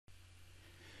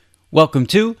Welcome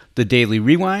to the Daily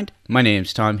Rewind. My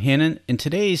name's Tom Hannon, and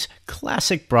today's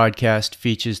classic broadcast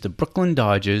features the Brooklyn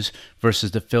Dodgers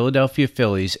versus the Philadelphia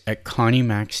Phillies at Connie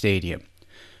Mack Stadium.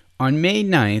 On May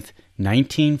 9th,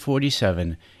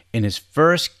 1947, in his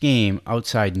first game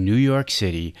outside New York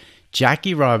City,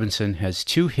 Jackie Robinson has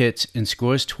 2 hits and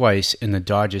scores twice in the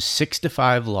Dodgers'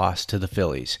 6-5 loss to the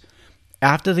Phillies.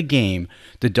 After the game,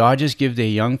 the Dodgers give their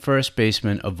young first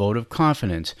baseman a vote of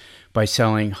confidence by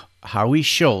selling Howie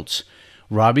Schultz,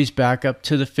 Robbie's backup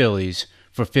to the Phillies,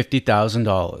 for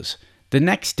 $50,000. The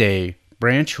next day,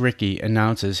 Branch Rickey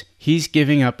announces he's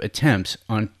giving up attempts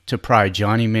to pry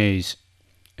Johnny Mize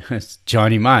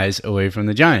away from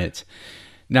the Giants.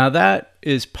 Now that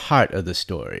is part of the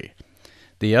story.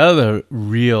 The other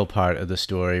real part of the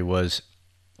story was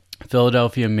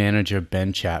Philadelphia manager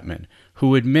Ben Champman,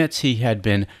 who admits he had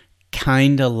been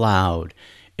kinda loud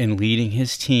in leading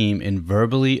his team in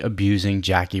verbally abusing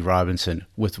Jackie Robinson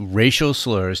with racial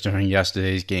slurs during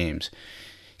yesterday's games.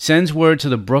 Sends word to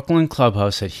the Brooklyn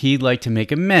clubhouse that he'd like to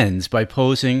make amends by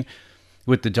posing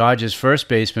with the Dodgers' first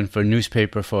baseman for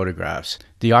newspaper photographs.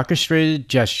 The orchestrated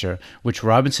gesture, which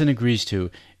Robinson agrees to,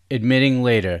 admitting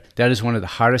later that is one of the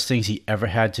hardest things he ever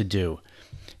had to do,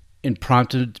 and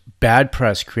prompted bad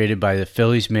press created by the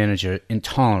Phillies manager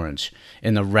intolerance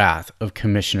and the wrath of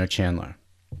Commissioner Chandler.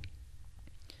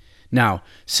 Now,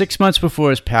 6 months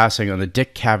before his passing on the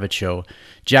Dick Cavett Show,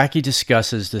 Jackie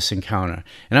discusses this encounter.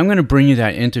 And I'm going to bring you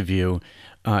that interview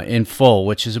in full,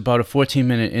 which is about a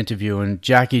 14-minute interview. And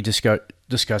Jackie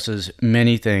discusses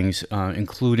many things,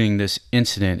 including this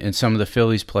incident and some of the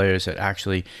Phillies players that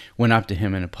actually went up to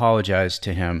him and apologized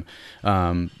to him,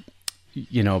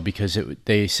 because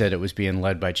they said it was being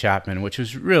led by Champman, which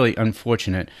was really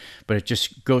unfortunate. But it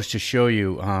just goes to show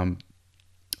you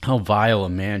how vile a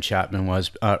man Champman was.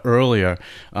 Earlier,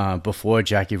 before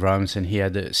Jackie Robinson, he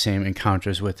had the same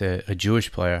encounters with a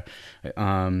Jewish player,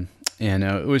 and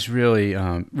it was really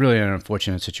an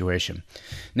unfortunate situation.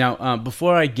 Now,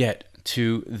 before I get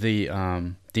to the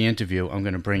interview I'm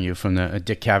going to bring you from the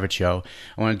Dick Cavett Show,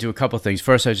 I want to do a couple things.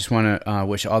 First, I just want to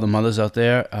wish all the mothers out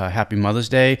there Happy Mother's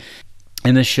Day.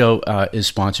 And this show is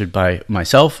sponsored by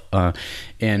myself,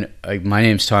 and my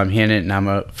name's Tom Hannon, and I'm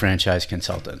a franchise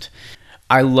consultant.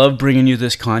 I love bringing you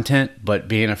this content, but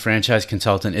being a franchise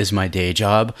consultant is my day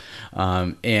job.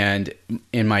 And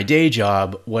in my day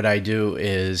job, what I do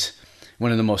is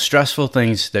one of the most stressful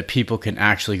things that people can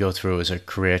actually go through is a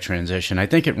career transition. I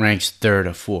think it ranks 3rd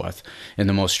or 4th in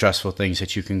the most stressful things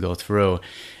that you can go through.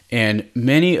 And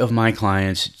many of my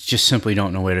clients just simply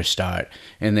don't know where to start.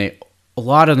 And a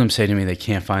lot of them say to me they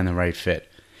can't find the right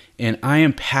fit. And I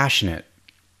am passionate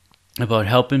about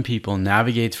helping people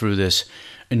navigate through this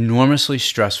enormously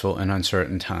stressful and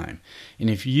uncertain time. And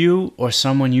if you or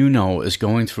someone you know is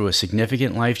going through a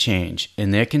significant life change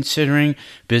and they're considering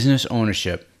business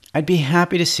ownership, I'd be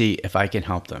happy to see if I can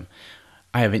help them.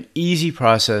 I have an easy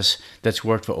process that's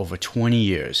worked for over 20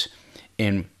 years,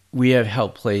 and we have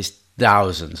helped place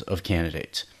thousands of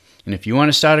candidates. And if you want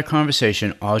to start a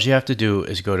conversation, all you have to do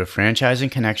is go to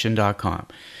franchisingconnection.com.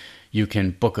 You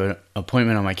can book an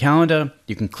appointment on my calendar.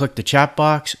 You can click the chat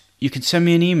box. You can send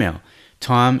me an email,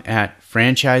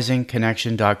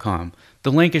 tom@franchisingconnection.com.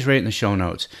 The link is right in the show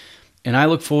notes. And I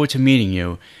look forward to meeting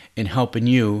you and helping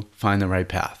you find the right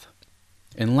path.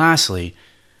 And lastly,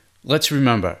 let's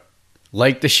remember,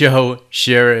 like the show,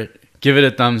 share it, give it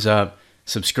a thumbs up,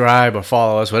 subscribe or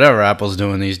follow us, whatever Apple's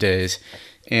doing these days,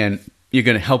 and you're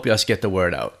going to help us get the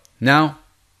word out. Now,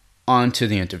 on to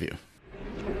the interview.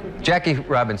 Jackie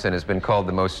Robinson has been called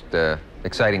the most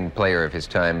exciting player of his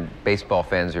time. Baseball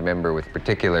fans remember with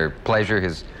particular pleasure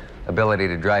his ability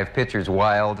to drive pitchers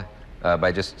wild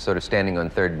by just sort of standing on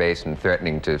third base and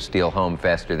threatening to steal home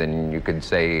faster than you could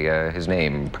say his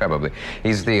name, probably.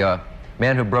 He's the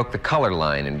man who broke the color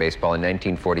line in baseball in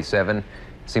 1947.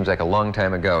 Seems like a long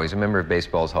time ago. He's a member of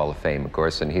Baseball's Hall of Fame, of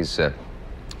course, and he's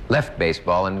left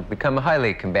baseball and become a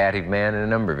highly combative man in a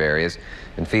number of areas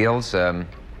and fields.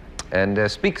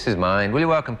 And speaks his mind. Will you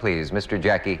welcome, please, Mr.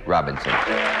 Jackie Robinson.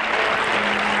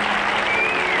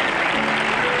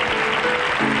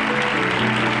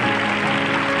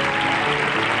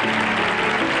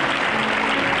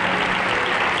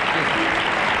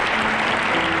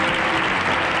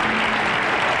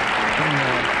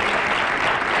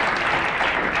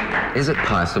 Is it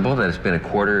possible that it's been a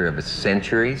quarter of a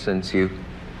century since you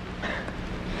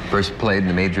first played in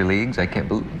the major leagues? I can't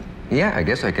believe. Yeah, I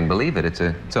guess I can believe it. It's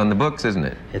on the books, isn't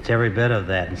it? It's every bit of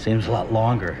that. It seems a lot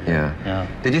longer. Yeah.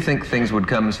 Did you think things would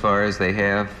come as far as they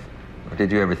have? Or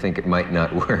did you ever think it might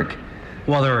not work?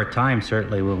 Well, there were times,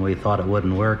 certainly, when we thought it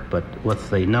wouldn't work, but with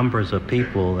the numbers of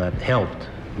people that helped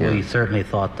We certainly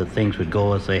thought that things would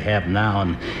go as they have now,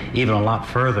 and even a lot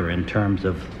further in terms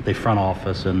of the front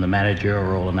office and the managerial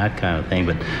role and that kind of thing.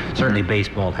 But certainly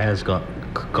baseball has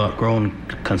grown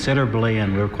considerably,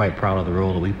 and we're quite proud of the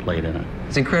role that we played in it.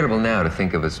 It's incredible now to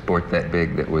think of a sport that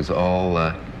big that was all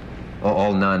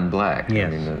non-black.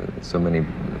 Yes. I mean, so many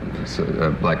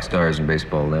black stars in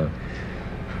baseball now.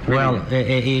 Well,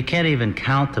 you can't even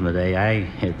count them today.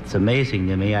 It's amazing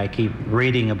to me. I keep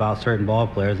reading about certain ball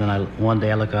players, and one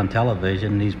day I look on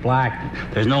television and he's black.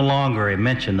 There's no longer a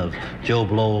mention of Joe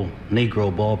Blow,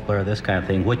 Negro ball player, this kind of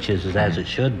thing, which is as it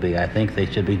should be. I think they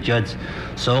should be judged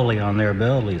solely on their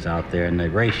abilities out there, and the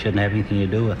race shouldn't have anything to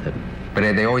do with it. But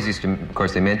they always used to, of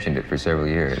course, they mentioned it for several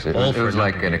years. It was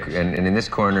like, and in this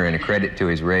corner, and a credit to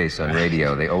his race on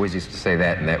radio, they always used to say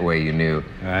that, and that way you knew.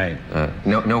 Right.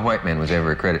 No white man was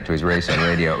ever a credit to his race on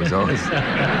radio. It was always,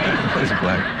 always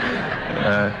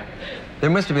black. There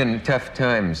must have been tough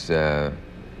times. Well,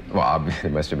 obviously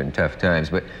there must have been tough times,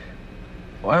 but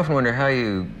I often wonder how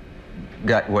you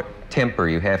got what temper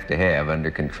you have to have under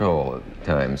control at the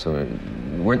time. So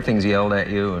weren't things yelled at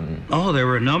you? Oh, there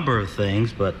were a number of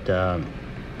things, but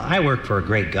I worked for a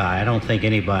great guy. I don't think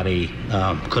anybody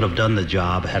could have done the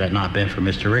job had it not been for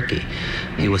Mr. Rickey.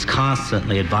 He was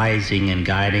constantly advising and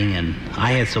guiding, and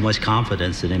I had so much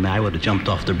confidence in him. I would have jumped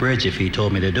off the bridge if he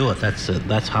told me to do it.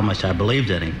 That's how much I believed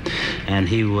in him. And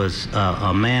he was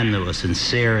a man that was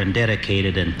sincere and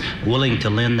dedicated and willing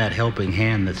to lend that helping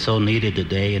hand that's so needed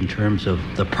today in terms of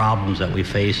the problems that we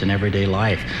face in everyday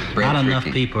life. Not enough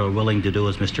people are willing to do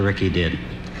as Mr. Rickey did.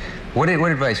 What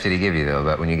advice did he give you, though,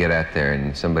 about when you get out there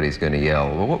and somebody's going to yell?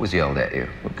 Well, what was yelled at you?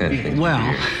 What kind of things?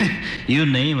 Well, you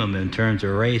name them in terms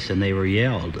of race, and they were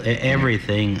yelled.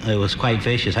 Everything, it was quite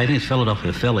vicious. I think it's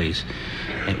Philadelphia Phillies,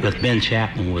 with Ben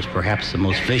Champman, was perhaps the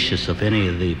most vicious of any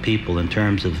of the people in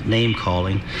terms of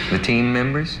name-calling. The team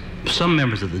members? Some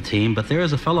members of the team, but there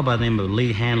was a fellow by the name of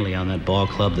Lee Hanley on that ball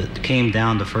club that came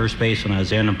down to first base when I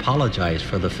was there and apologized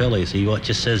for the Phillies. He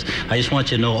just says, I just want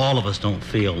you to know all of us don't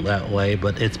feel that way,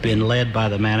 but it's been led by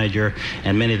the manager,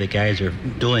 and many of the guys are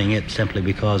doing it simply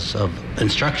because of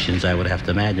instructions, I would have to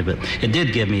imagine. But it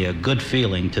did give me a good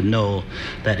feeling to know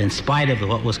that in spite of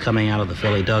what was coming out of the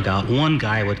Philly dugout, one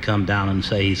guy would come down and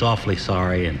say he's awfully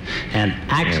sorry. And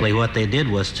actually what they did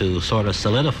was to sort of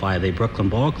solidify the Brooklyn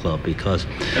Ball Club, because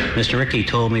Mr. Rickey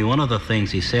told me one of the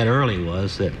things he said early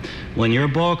was that when your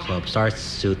ball club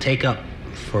starts to take up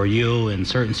for you in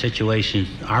certain situations,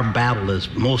 our battle is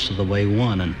most of the way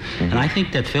won. And I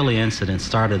think that Philly incident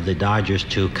started the Dodgers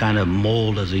to kind of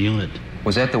mold as a unit.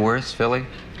 Was that the worst, Philly?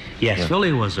 Yes, yeah.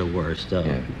 Philly was the worst.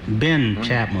 Ben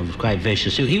Champman was quite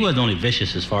vicious. He wasn't only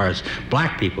vicious as far as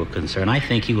black people are concerned. I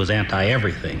think he was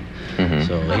anti-everything.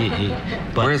 So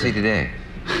but where is he today?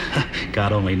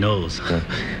 God only knows.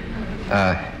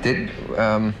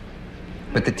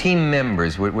 But the team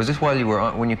members, was this while you were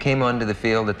on, when you came onto the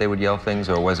field that they would yell things,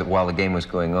 or was it while the game was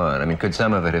going on? I mean, could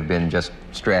some of it have been just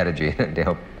strategy to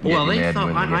help? Well, they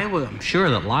thought, I'm sure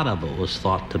that a lot of it was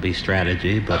thought to be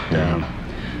strategy, but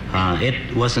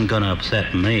it wasn't going to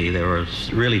upset me. There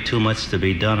was really too much to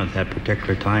be done at that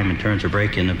particular time in terms of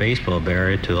breaking the baseball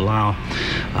barrier to allow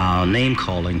name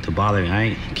calling to bother me.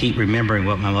 I keep remembering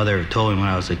what my mother told me when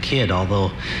I was a kid,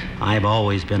 although I've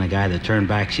always been a guy that turned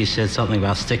back. She said something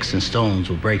about sticks and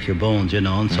stones will break your bones, you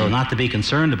know, and so not to be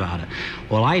concerned about it.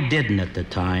 Well, I didn't at the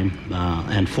time,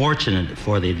 and fortunate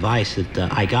for the advice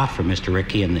that I got from Mr.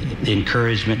 Rickey and the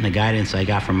encouragement and the guidance I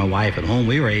got from my wife at home,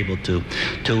 we were able to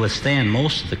withstand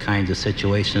most of the kinds of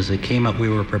situations that came up. We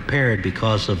were prepared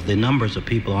because of the numbers of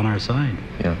people on our side.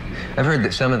 Yeah. I've heard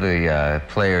that some of the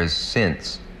players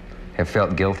since have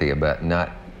felt guilty about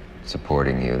not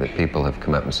supporting you, that people have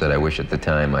come up and said, I wish at the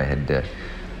time I had been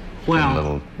a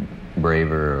little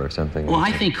braver or something. Well,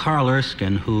 I think Carl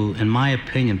Erskine, who, in my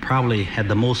opinion, probably had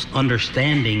the most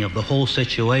understanding of the whole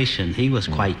situation, he was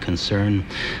quite concerned.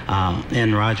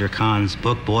 In Roger Kahn's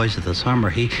book, Boys of the Summer,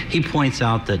 he points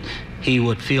out that he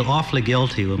would feel awfully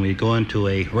guilty when we'd go into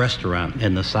a restaurant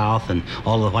in the South and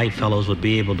all the white fellows would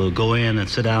be able to go in and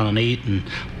sit down and eat, and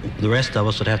the rest of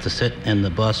us would have to sit in the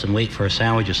bus and wait for a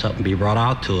sandwich or something to be brought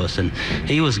out to us. And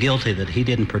he was guilty that he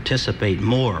didn't participate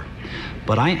more.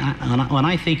 But when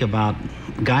I think about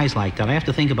guys like that, I have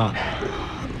to think about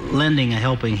lending a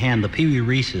helping hand. The Pee Wee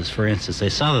Reeses, for instance, a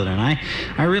Southerner. And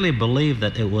I really believe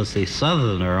that it was the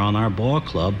Southerner on our ball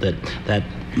club that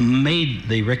made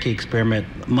the Rickey experiment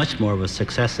much more of a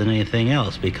success than anything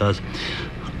else, because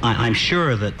I'm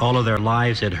sure that all of their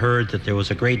lives had heard that there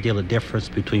was a great deal of difference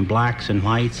between blacks and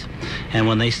whites. And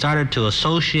when they started to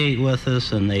associate with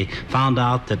us and they found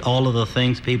out that all of the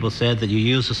things people said, that you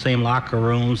use the same locker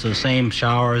rooms, the same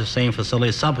showers, the same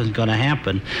facilities, something's going to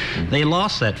happen, they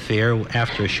lost that fear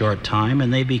after a short time,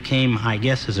 and they became, I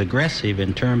guess, as aggressive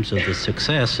in terms of the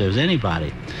success as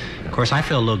anybody. Of course, I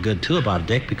feel a little good, too, about it,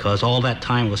 Dick, because all that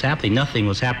time was happening. Nothing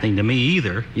was happening to me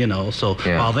either, you know. So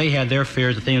while they had their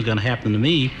fears that things were going to happen to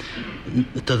me,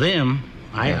 to them,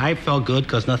 I felt good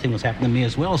because nothing was happening to me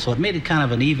as well. So it made it kind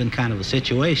of an even kind of a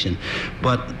situation.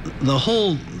 But the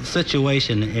whole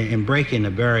situation in breaking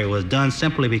the barrier was done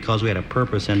simply because we had a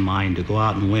purpose in mind to go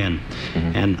out and win.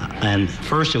 And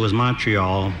first it was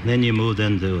Montreal, then you moved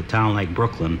into a town like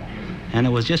Brooklyn. And it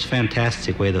was just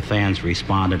fantastic the way the fans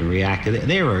responded and reacted.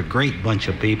 They were a great bunch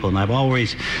of people, and I've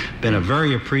always been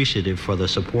very appreciative for the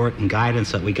support and guidance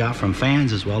that we got from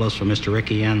fans as well as from Mr.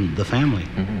 Rickey and the family.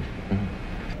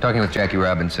 Talking with Jackie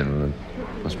Robinson, one of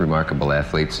the most remarkable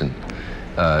athletes, and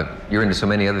you're into so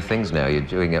many other things now. You're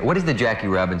doing what is the Jackie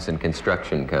Robinson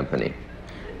Construction Company?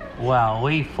 Well,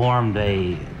 we formed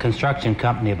a construction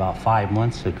company about 5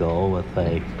 months ago with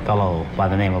a fellow by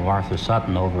the name of Arthur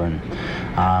Sutton over in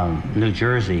New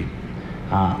Jersey.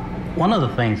 One of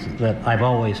the things that I've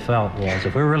always felt was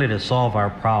if we're really to solve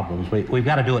our problems, we've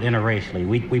got to do it interracially.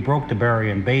 We broke the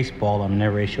barrier in baseball on an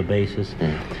interracial basis.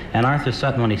 And Arthur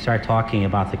Sutton, when he started talking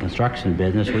about the construction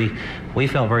business, we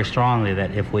felt very strongly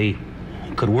that if we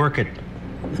could work it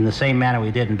in the same manner we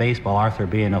did in baseball, Arthur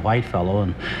being a white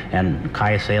fellow and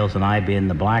Kai Sales and I being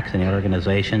the blacks in the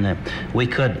organization, that we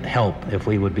could help if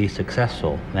we would be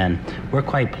successful. And we're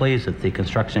quite pleased that the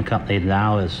construction company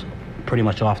now is pretty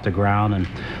much off the ground, and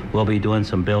we'll be doing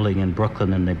some building in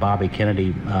Brooklyn in the Bobby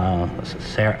Kennedy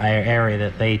area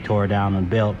that they tore down and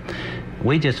built.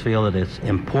 We just feel that it's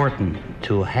important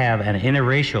to have an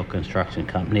interracial construction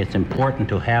company. It's important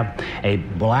to have a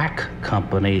black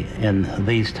company in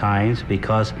these times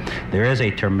because there is a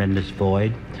tremendous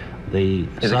void. Is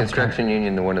the construction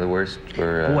union one of the worst?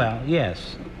 Well,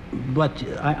 yes. But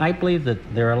I believe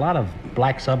that there are a lot of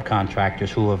black subcontractors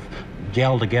who have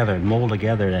gel together and mold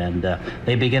together, and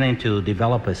they're beginning to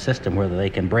develop a system where they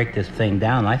can break this thing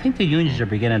down. And I think the unions are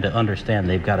beginning to understand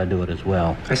they've got to do it as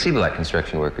well. I see black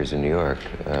construction workers in New York.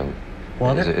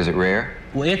 Well, is it rare?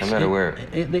 Well, I'm not aware.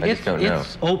 I just don't know.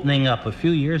 It's opening up. A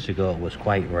few years ago, it was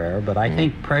quite rare, but I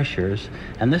think pressures,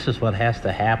 and this is what has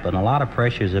to happen, a lot of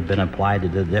pressures have been applied to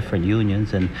the different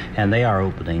unions, and they are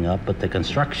opening up, but the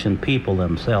construction people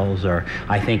themselves are,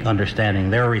 I think, understanding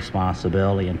their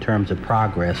responsibility in terms of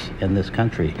progress in this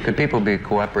country. Could people be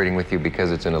cooperating with you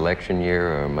because it's an election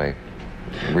year, or am I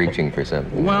reaching for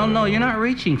something? Well, no, you're not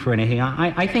reaching for anything.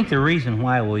 I think the reason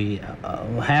why we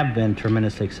have been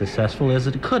tremendously successful is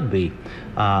that it could be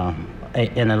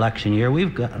an election year.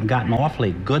 We've gotten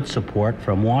awfully good support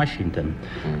from Washington.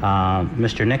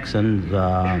 Mr. Nixon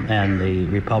and the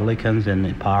Republicans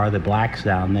in power, the blacks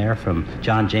down there, from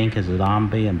John Jenkins at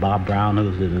Omby and Bob Brown,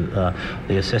 who's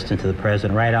the assistant to the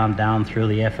president, right on down through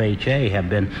the FHA, have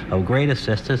been of great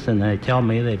assistance, and they tell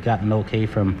me they've gotten okay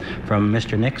from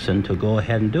Mr. Nixon to go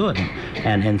ahead and do it.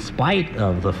 And in spite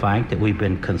of the fact that we've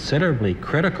been considerably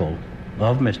critical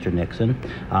of Mr. Nixon,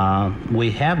 we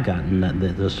have gotten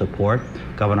the support.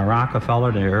 Governor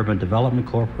Rockefeller, the Urban Development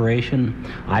Corporation,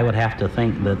 I would have to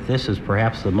think that this is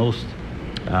perhaps the most,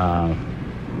 the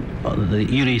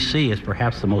UDC is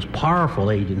perhaps the most powerful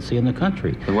agency in the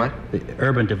country. The what? The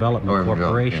Urban Development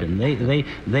Corporation. Yeah.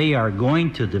 They are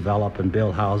going to develop and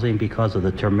build housing because of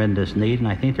the tremendous need, and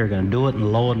I think they're going to do it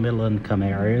in low and middle income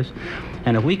areas.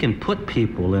 And if we can put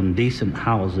people in decent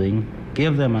housing,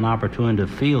 give them an opportunity to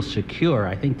feel secure,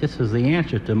 I think this is the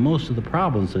answer to most of the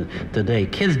problems today.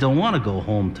 Kids don't want to go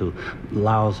home to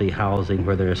lousy housing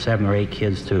where there are 7 or 8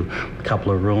 kids to a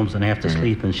couple of rooms and have to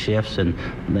sleep in shifts, and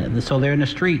so they're in the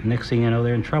street. Next thing you know,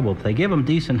 they're in trouble. If they give them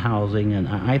decent housing, and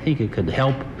I think it could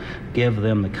help give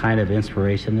them the kind of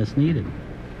inspiration that's needed.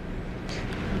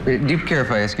 Do you care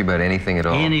if I ask you about anything at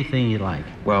all? Anything you like.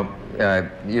 Well,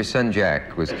 your son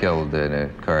Jack was killed in a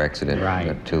car accident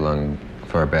not too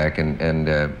far back, and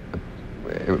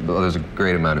there's a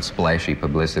great amount of splashy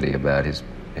publicity about his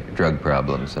drug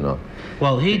problems and all.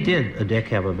 Well, he did, Dick,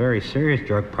 have a very serious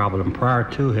drug problem prior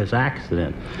to his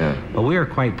accident. Yeah. But we are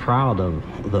quite proud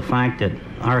of the fact that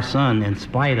our son, in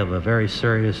spite of a very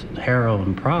serious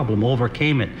heroin problem,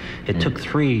 overcame it. It took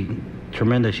 3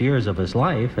 tremendous years of his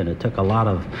life, and it took a lot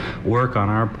of work on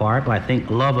our part, but I think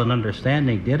love and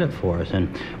understanding did it for us. And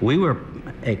we were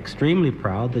extremely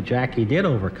proud that Jackie did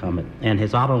overcome it, and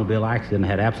his automobile accident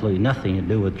had absolutely nothing to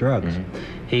do with drugs.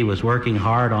 He was working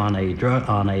hard on a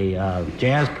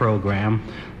jazz program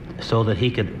so that he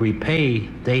could repay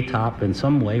Daytop in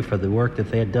some way for the work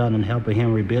that they had done in helping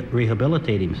him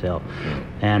rehabilitate himself.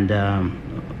 And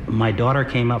my daughter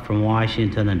came up from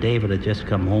Washington, and David had just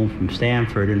come home from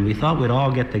Stanford, and we thought we'd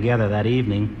all get together that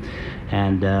evening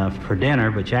and for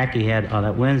dinner, but Jackie had, on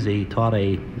that Wednesday, taught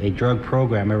a drug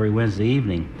program every Wednesday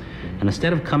evening. And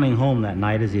instead of coming home that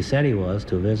night, as he said he was,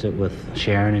 to visit with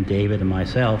Sharon and David and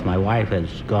myself, my wife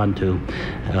has gone to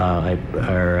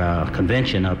our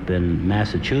convention up in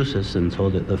Massachusetts, and so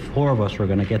that the four of us were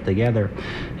going to get together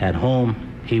at home.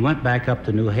 He went back up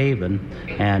to New Haven,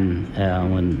 and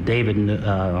when David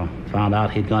found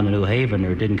out he'd gone to New Haven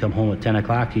or didn't come home at 10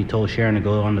 o'clock, he told Sharon to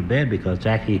go on to bed because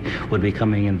Jackie would be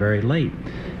coming in very late.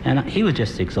 And he was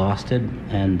just exhausted,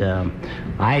 and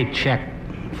I checked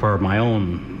for my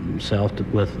own self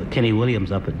with Kenny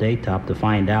Williams up at Daytop to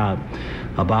find out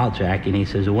about Jackie, and he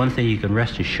says the one thing you can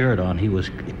rest assured on, he was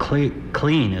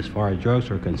clean as far as drugs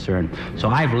were concerned. So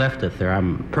I've left it there.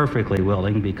 I'm perfectly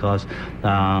willing because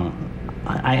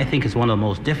I think it's one of the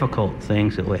most difficult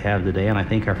things that we have today, and I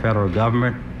think our federal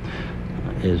government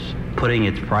is putting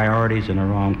its priorities in the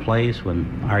wrong place.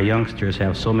 When our youngsters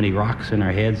have so many rocks in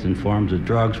their heads in forms of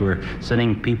drugs, we're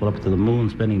sending people up to the moon,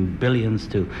 spending billions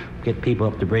to get people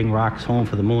up to bring rocks home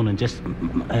for the moon, and just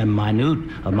a minute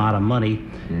amount of money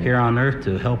here on Earth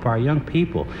to help our young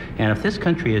people. And if this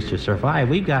country is to survive,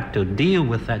 we've got to deal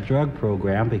with that drug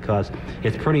program, because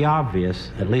it's pretty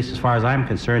obvious, at least as far as I'm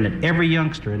concerned, that every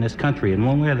youngster in this country, in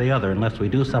one way or the other, unless we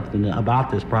do something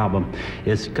about this problem,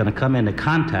 is going to come into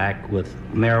contact with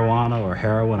marijuana or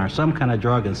heroin or some kind of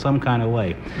drug in some kind of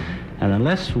way. And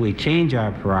unless we change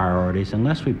our priorities,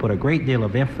 unless we put a great deal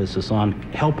of emphasis on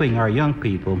helping our young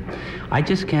people, I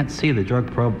just can't see the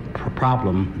drug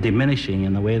problem diminishing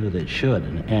in the way that it should.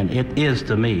 And it is,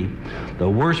 to me, the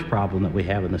worst problem that we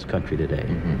have in this country today,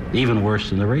 even worse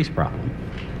than the race problem.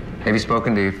 Have you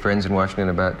spoken to your friends in Washington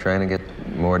about trying to get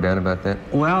more done about that?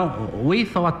 Well, we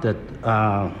thought that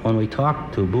when we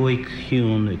talked to Bowie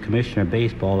Kuhn, the commissioner of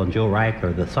baseball, and Joe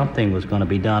Reichler, that something was going to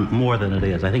be done more than it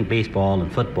is. I think baseball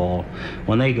and football,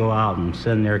 when they go out and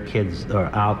send their kids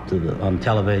out on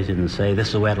television and say, this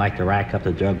is the way I'd like to rack up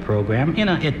the drug program,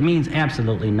 it means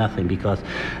absolutely nothing, because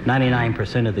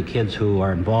 99% of the kids who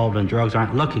are involved in drugs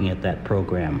aren't looking at that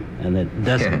program, and it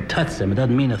doesn't touch them. It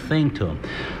doesn't mean a thing to them.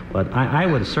 But I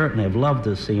would certainly have loved to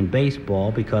have seen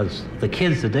baseball, because the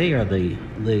kids today are the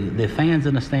fans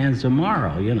in the stands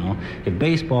tomorrow. If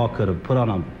baseball could have put on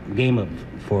a game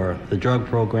for the drug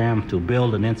program to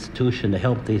build an institution to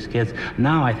help these kids,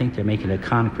 now I think they're making a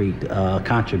concrete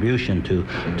contribution to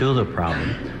the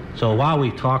problem. So while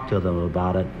we talk to them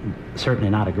about it, certainly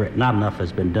not enough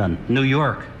has been done. New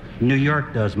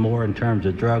York does more in terms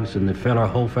of drugs than the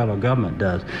whole federal government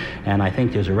does. And I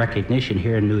think there's a recognition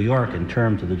here in New York in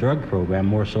terms of the drug program,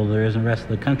 more so than there is in the rest of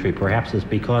the country. Perhaps it's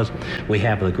because we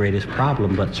have the greatest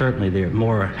problem, but certainly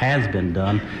more has been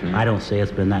done. I don't say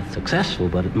it's been that successful,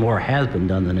 but more has been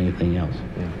done than anything else.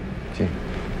 Yeah. Gee.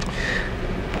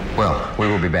 Well, we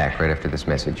will be back right after this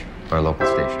message, our local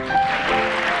station.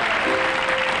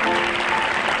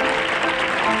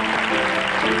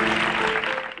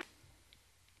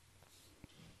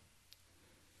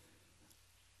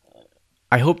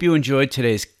 I hope you enjoyed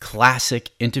today's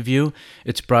classic interview.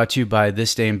 It's brought to you by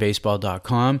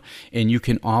thisdayinbaseball.com, and you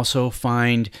can also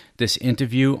find this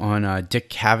interview on Dick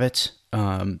Cavett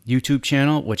YouTube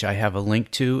channel, which I have a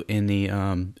link to in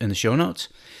the show notes.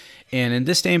 And in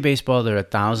This Day in Baseball, there are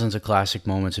thousands of classic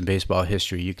moments in baseball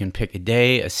history. You can pick a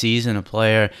day, a season, a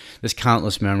player. There's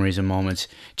countless memories and moments.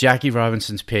 Jackie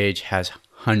Robinson's page has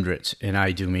hundreds, and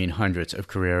I do mean hundreds, of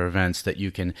career events that you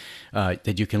can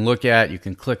look at, you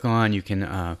can click on, you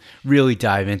can really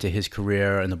dive into his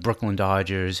career and the Brooklyn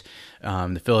Dodgers,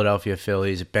 the Philadelphia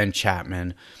Phillies, Ben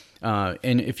Chapman.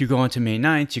 And if you go on to May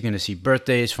 9th, you're going to see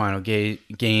birthdays, final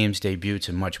games, debuts,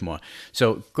 and much more.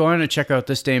 So go on and check out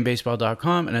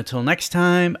thisdayinbaseball.com, and until next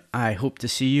time, I hope to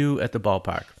see you at the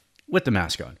ballpark with the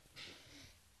mask on.